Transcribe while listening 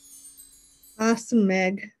Awesome,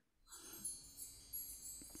 Meg.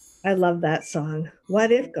 I love that song.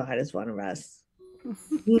 What if God is one of us?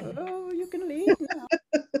 Hmm. Oh, you can leave now.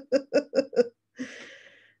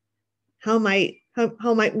 How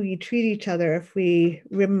might we treat each other if we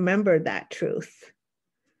remember that truth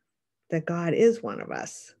that God is one of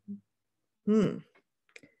us? Hmm.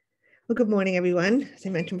 Well, good morning, everyone. As I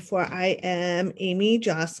mentioned before, I am Amy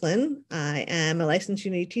Joslin. I am a licensed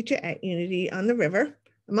Unity teacher at Unity on the River.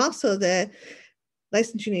 I'm also the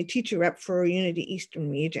licensed Unity teacher rep for Unity Eastern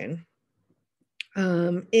Region.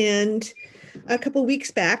 And a couple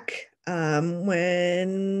weeks back,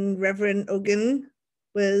 when Reverend Ogun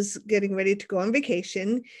was getting ready to go on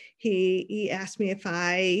vacation, he asked me if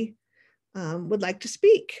I would like to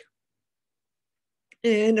speak.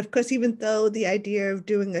 And of course, even though the idea of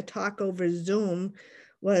doing a talk over Zoom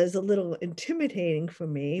was a little intimidating for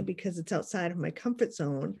me because it's outside of my comfort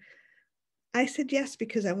zone, I said yes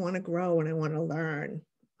because I want to grow and I want to learn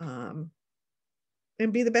and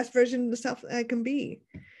be the best version of the self that I can be.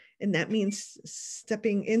 And that means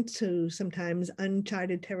stepping into sometimes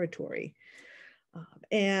uncharted territory.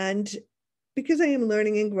 And because I am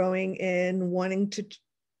learning and growing and wanting to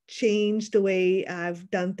change the way I've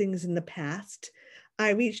done things in the past, I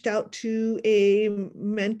reached out to a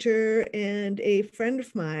mentor and a friend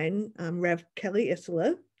of mine, Rev Kelly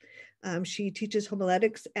Isola. She teaches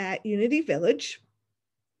homiletics at Unity Village,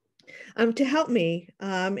 to help me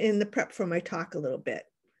in the prep for my talk a little bit,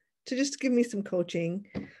 to just give me some coaching.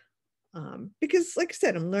 Because like I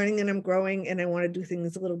said, I'm learning and I'm growing and I want to do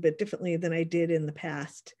things a little bit differently than I did in the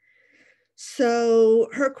past. So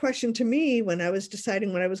her question to me when I was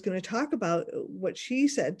deciding what I was going to talk about, what she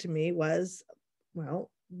said to me was, well,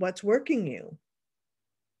 what's working you?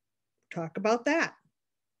 Talk about that.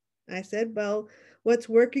 I said, well, what's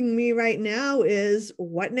working me right now is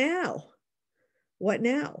what now? What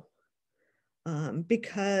now?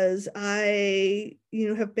 Because I,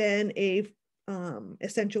 have been a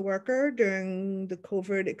essential worker during the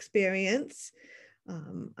COVID experience.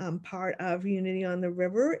 I'm part of Unity on the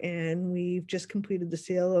River, and we've just completed the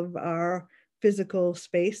sale of our physical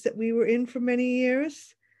space that we were in for many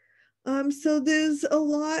years. So there's a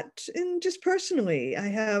lot, and just personally, I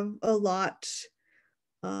have a lot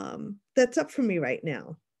that's up for me right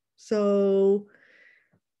now. So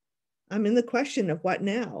I'm in the question of what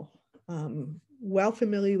now. Well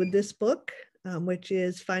familiar with this book, which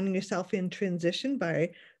is Finding Yourself in Transition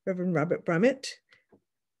by Reverend Robert Brummett.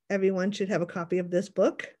 Everyone should have a copy of this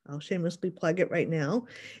book. I'll shamelessly plug it right now.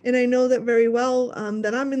 And I know that very well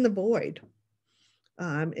that I'm in the void.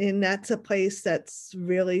 And that's a place that's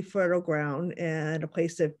really fertile ground and a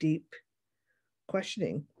place of deep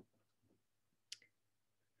questioning.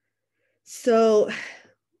 So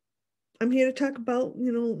I'm here to talk about,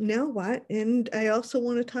 now what? And I also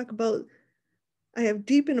want to talk about, I have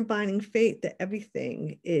deep and abiding faith that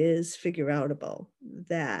everything is figure outable,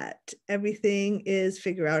 that everything is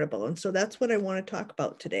figure outable. And so that's what I want to talk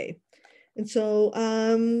about today. And so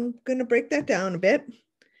I'm going to break that down a bit.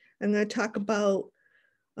 I'm going to talk about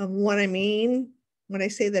what I mean when I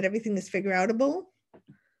say that everything is figure outable,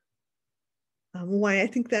 why I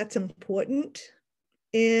think that's important,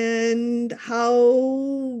 and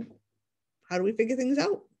how do we figure things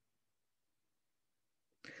out?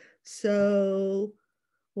 So,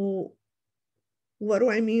 well, what do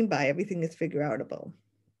I mean by everything is figure outable?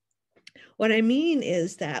 What I mean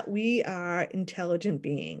is that we are intelligent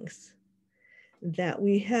beings, that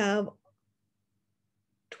we have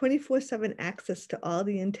 24/7 access to all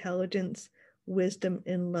the intelligence, wisdom,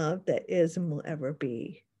 and love that is and will ever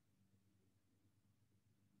be.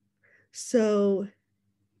 So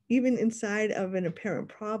even inside of an apparent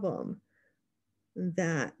problem,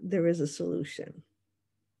 that there is a solution.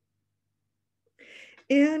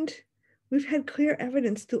 And we've had clear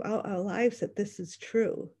evidence throughout our lives that this is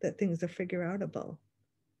true, that things are figure outable.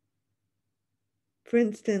 For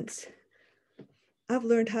instance, I've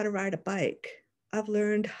learned how to ride a bike. I've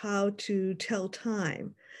learned how to tell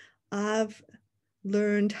time. I've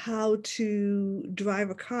learned how to drive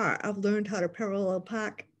a car. I've learned how to parallel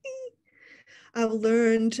park. I've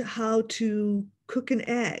learned how to cook an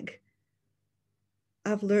egg.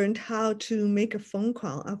 I've learned how to make a phone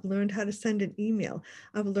call. I've learned how to send an email.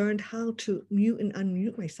 I've learned how to mute and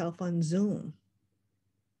unmute myself on Zoom.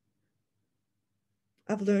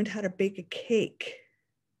 I've learned how to bake a cake.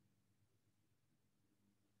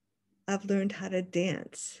 I've learned how to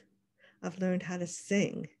dance. I've learned how to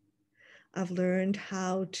sing. I've learned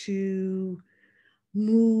how to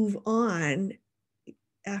move on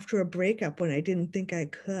after a breakup when I didn't think I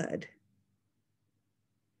could.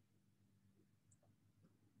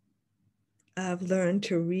 I've learned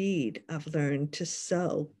to read. I've learned to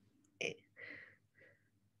sew.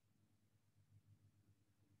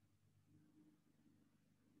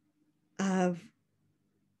 I've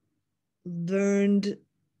learned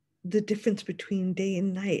the difference between day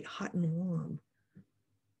and night, hot and warm,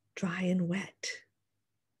 dry and wet.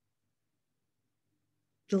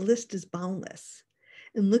 The list is boundless.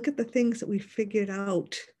 And look at the things that we figured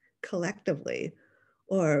out collectively,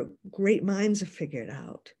 or great minds have figured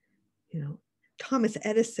out. You know, Thomas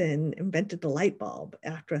Edison invented the light bulb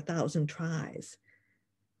after 1,000 tries.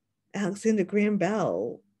 Alexander Graham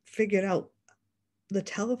Bell figured out the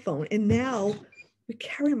telephone, and now we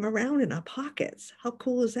carry them around in our pockets. How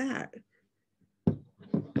cool is that?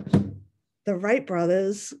 The Wright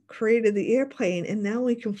brothers created the airplane, and now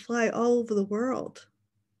we can fly all over the world.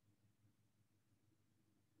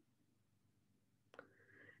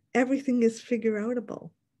 Everything is figure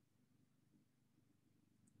outable.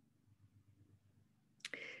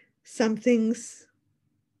 Some things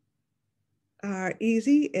are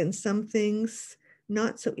easy and some things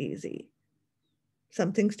not so easy.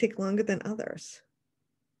 Some things take longer than others.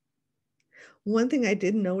 One thing I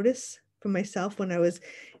did notice for myself when I was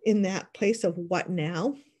in that place of what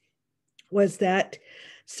now was that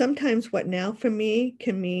sometimes what now for me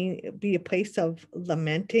can be a place of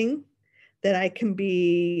lamenting, that I can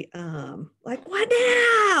be like, what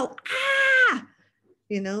now? Ah!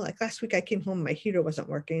 You know, like last week I came home, my heater wasn't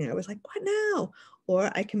working. I was like, what now? Or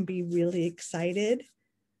I can be really excited.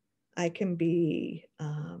 I can be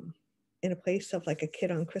in a place of like a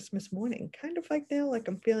kid on Christmas morning, kind of like now, like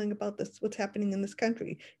I'm feeling about this, what's happening in this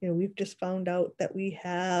country. You know, we've just found out that we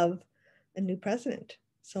have a new president.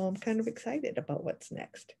 So I'm kind of excited about what's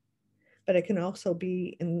next. But I can also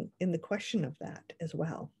be in the question of that as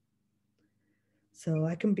well. So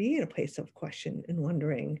I can be in a place of question and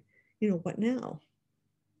wondering, you know, what now?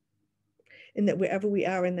 And that wherever we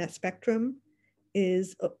are in that spectrum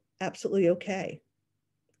is absolutely okay.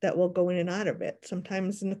 That will go in and out of it,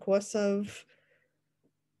 sometimes in the course of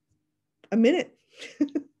a minute.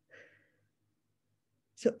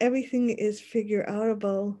 So everything is figure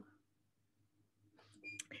outable.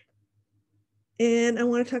 And I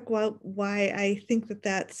want to talk about why I think that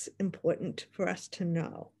that's important for us to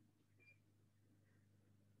know.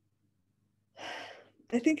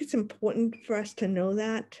 I think it's important for us to know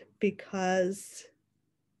that because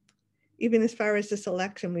even as far as this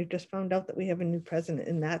election, we've just found out that we have a new president,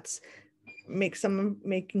 and that's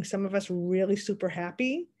making some of us really super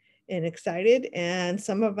happy and excited, and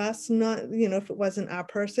some of us not, you know, if it wasn't our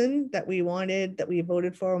person that we wanted, that we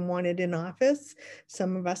voted for and wanted in office,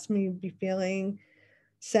 some of us may be feeling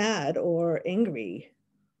sad or angry.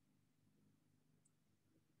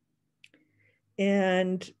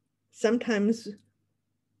 And sometimes,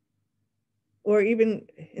 or even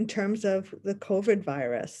in terms of the COVID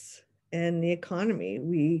virus and the economy,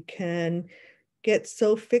 we can get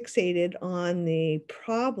so fixated on the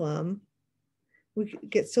problem. We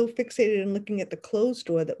get so fixated in looking at the closed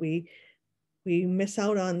door that we miss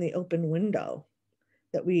out on the open window,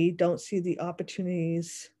 that we don't see the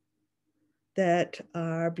opportunities that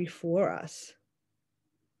are before us.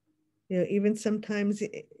 You know, even sometimes,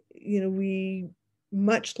 you know, we,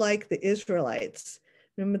 much like the Israelites,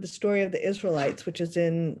 remember the story of the Israelites, which is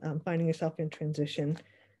in Finding Yourself in Transition.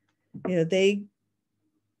 You know, they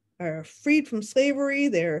are freed from slavery.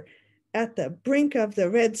 They're at the brink of the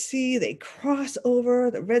Red Sea. They cross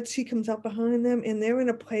over, the Red Sea comes up behind them, and they're in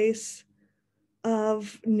a place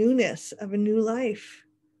of newness, of a new life.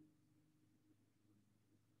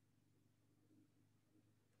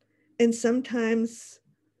 And sometimes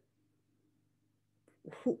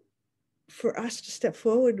for us to step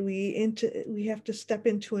forward, we have to step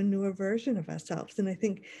into a newer version of ourselves. And I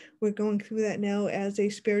think we're going through that now as a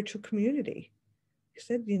spiritual community. I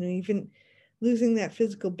said, you know, even losing that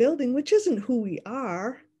physical building, which isn't who we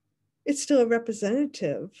are, it's still a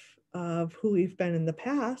representative of who we've been in the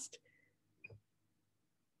past.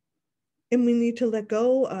 And we need to let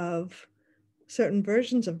go of certain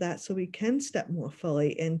versions of that so we can step more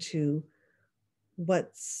fully into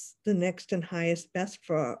what's the next and highest best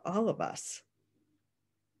for all of us.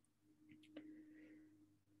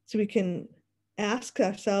 So we can ask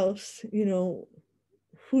ourselves, you know,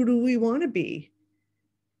 who do we want to be?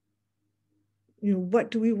 You know,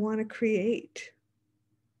 what do we want to create?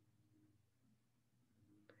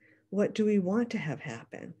 What do we want to have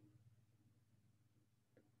happen?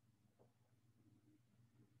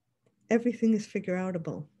 Everything is figure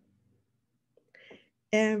outable.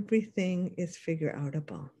 Everything is figure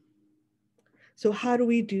outable. So how do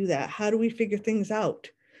we do that? How do we figure things out?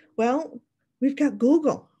 Well, we've got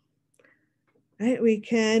Google. right? We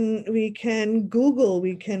can Google,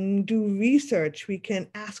 we can do research, we can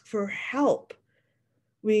ask for help,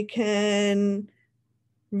 we can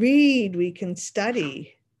read, we can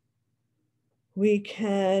study, we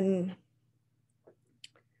can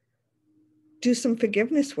do some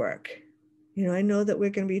forgiveness work. I know that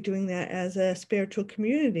we're going to be doing that as a spiritual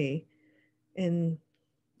community in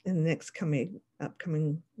the next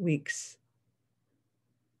upcoming weeks.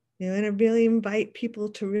 And I really invite people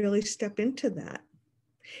to really step into that.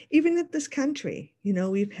 Even at this country,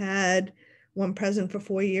 we've had one president for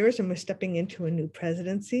 4 years and we're stepping into a new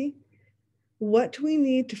presidency. What do we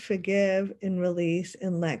need to forgive and release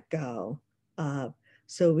and let go of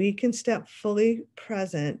so we can step fully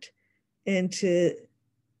present into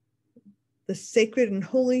the sacred and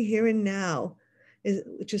holy here and now,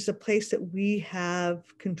 which is a place that we have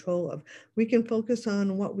control of. We can focus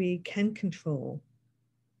on what we can control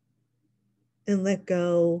and let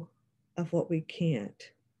go of what we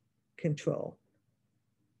can't control.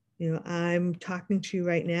 I'm talking to you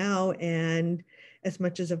right now, and as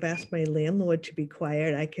much as I've asked my landlord to be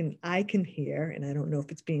quiet, I can hear, and I don't know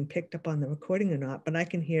if it's being picked up on the recording or not, but I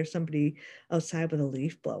can hear somebody outside with a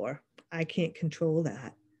leaf blower. I can't control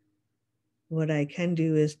that. What I can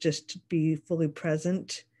do is just be fully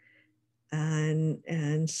present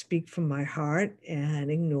and speak from my heart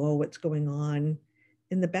and ignore what's going on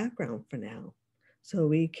in the background for now. So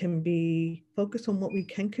we can be focused on what we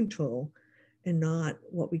can control and not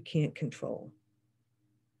what we can't control.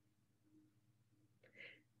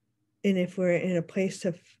 And if we're in a place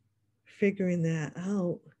of figuring that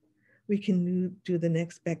out, we can do the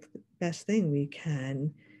next best thing. We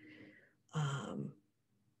can,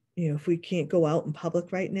 if we can't go out in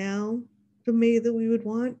public right now the way that we would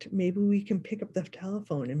want, maybe we can pick up the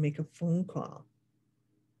telephone and make a phone call.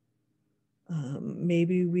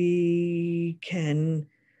 Maybe we can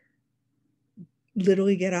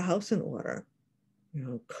literally get our house in order,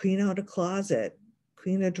 clean out a closet,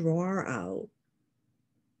 clean a drawer out,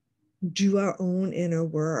 do our own inner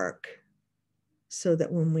work so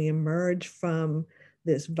that when we emerge from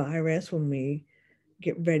this virus, when we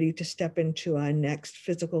get ready to step into our next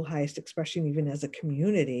physical highest expression, even as a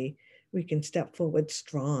community, we can step forward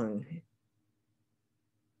strong.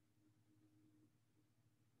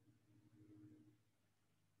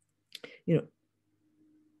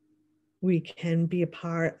 We can be a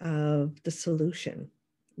part of the solution.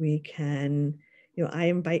 We can, I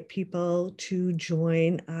invite people to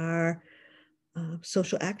join our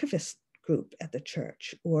social activist group at the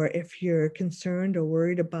church, or if you're concerned or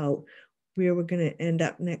worried about where we're going to end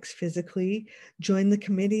up next physically, join the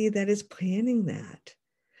committee that is planning that.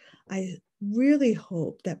 I really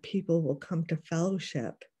hope that people will come to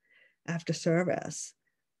fellowship after service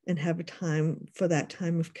and have a time for that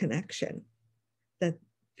time of connection, that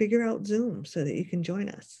figure out Zoom so that you can join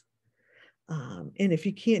us. And if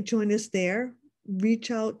you can't join us there, reach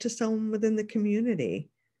out to someone within the community.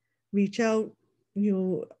 Reach out,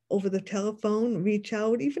 over the telephone, reach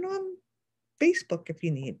out even on Facebook if you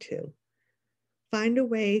need to. Find a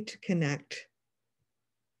way to connect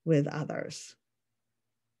with others.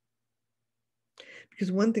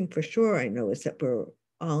 Because one thing for sure I know is that we're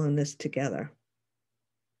all in this together.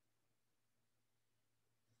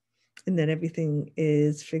 And that everything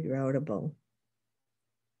is figure outable.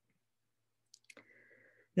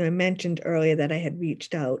 Now, I mentioned earlier that I had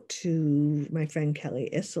reached out to my friend Kelly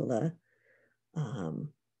Isola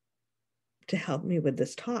to help me with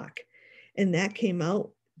this talk. And that came out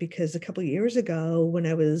because a couple of years ago when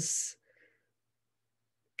I was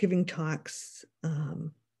giving talks,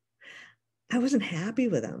 I wasn't happy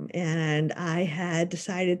with them. And I had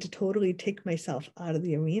decided to totally take myself out of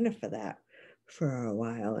the arena for that for a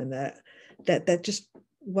while. And that just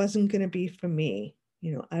wasn't going to be for me.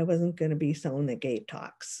 I wasn't going to be someone that gave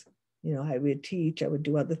talks. I would teach, I would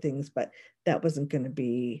do other things, but that wasn't going to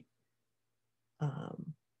be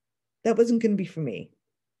for me.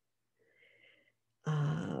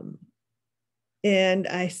 And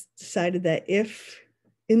I decided that if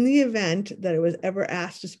in the event that I was ever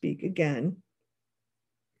asked to speak again,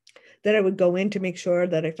 that I would go in to make sure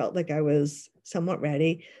that I felt like I was somewhat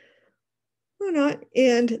ready or not,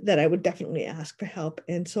 and that I would definitely ask for help.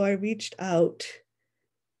 And so I reached out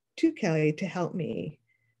to Kelly to help me.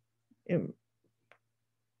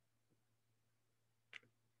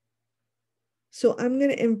 So I'm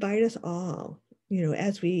going to invite us all,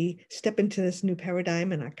 as we step into this new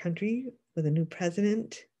paradigm in our country with a new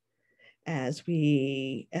president, as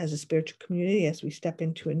a spiritual community, as we step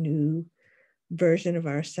into a new version of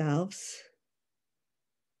ourselves,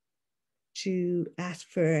 to ask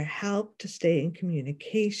for help, to stay in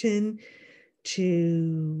communication,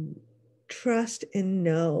 to trust and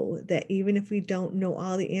know that even if we don't know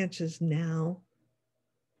all the answers now,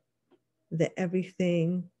 that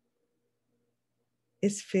everything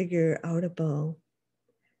is figure outable.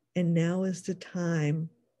 And now is the time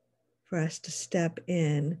for us to step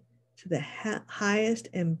in to the highest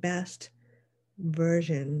and best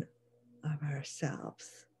version of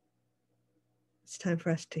ourselves. It's time for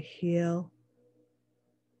us to heal.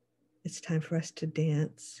 It's time for us to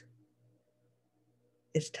dance.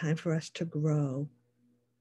 It's time for us to grow.